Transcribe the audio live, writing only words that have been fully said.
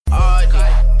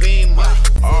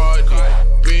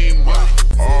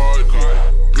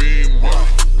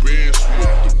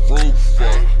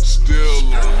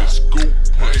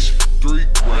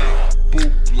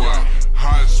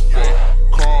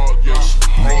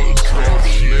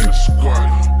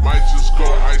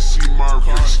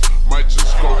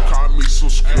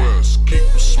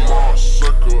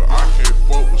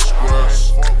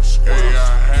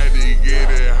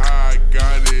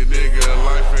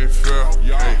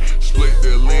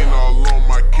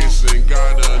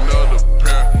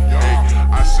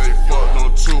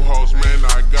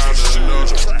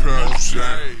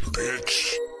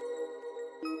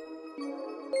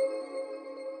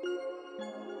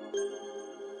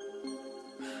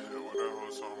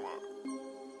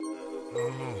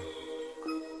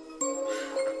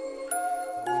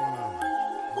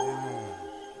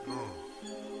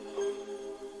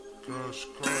Cash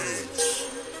crazy.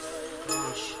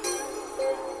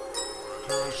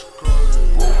 Cash crazy.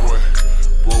 Bro boy,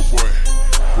 bro boy,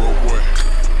 bro boy,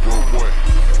 bro boy,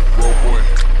 bro boy,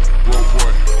 bro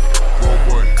boy, bro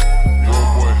boy, bro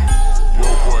boy,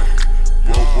 bro boy,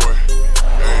 bro boy.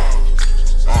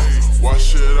 Hey, why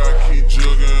should I keep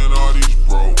jugging all these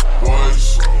broke boys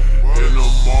in the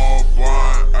mall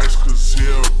buying ice 'cause he a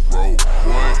broke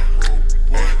boy?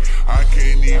 Hey, I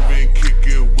can't even kick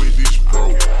it with these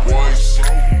broke boys.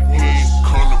 He ain't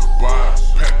come to buy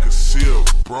a pack of seal,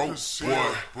 broke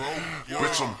boy.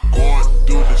 Bitch, I'm going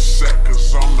through the sack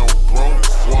 'cause I'm no broke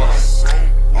boy.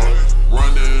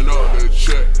 Running up the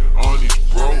check on these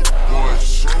broke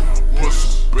boys. Put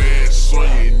some bands on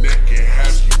your neck and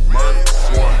have you murdered,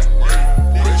 boy.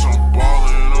 Bitch, I'm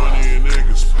ballin' on these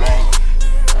niggas, ballin'.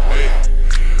 Hey,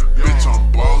 bitch,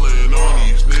 I'm ballin' on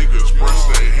these niggas. Bruh,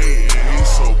 they hatin', he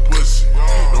so pussy.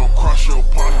 Don't cross your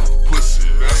partner, pussy.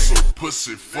 That's so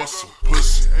pussy for some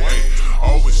pussy. Hey,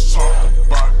 always talk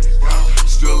about me,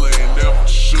 still ain't never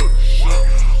shook.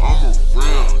 I'm a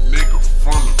real nigga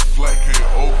from the flat, can't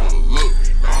overlook me.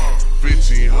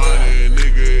 1500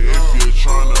 nigga if you're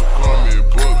tryna come and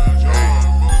book me. Hey,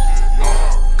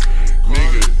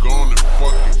 nigga gonna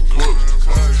fucking book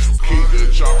me. Keep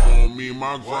the chop on me,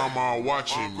 my grandma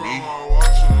watching me.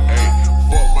 Hey,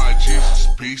 fuck my Jesus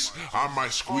piece, I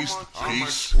might squeeze the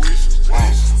piece.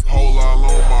 Whole lot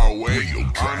on my way,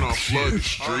 I done flood the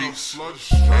streets.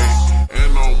 Hey,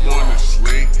 and I'm on this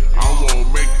link, I won't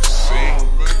make a scene.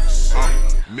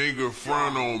 Nigga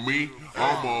front on me,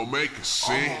 I'ma make a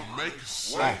scene.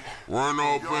 Run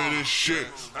up in this shit,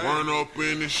 run up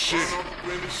in this shit.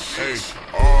 Hey,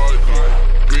 all the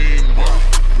beam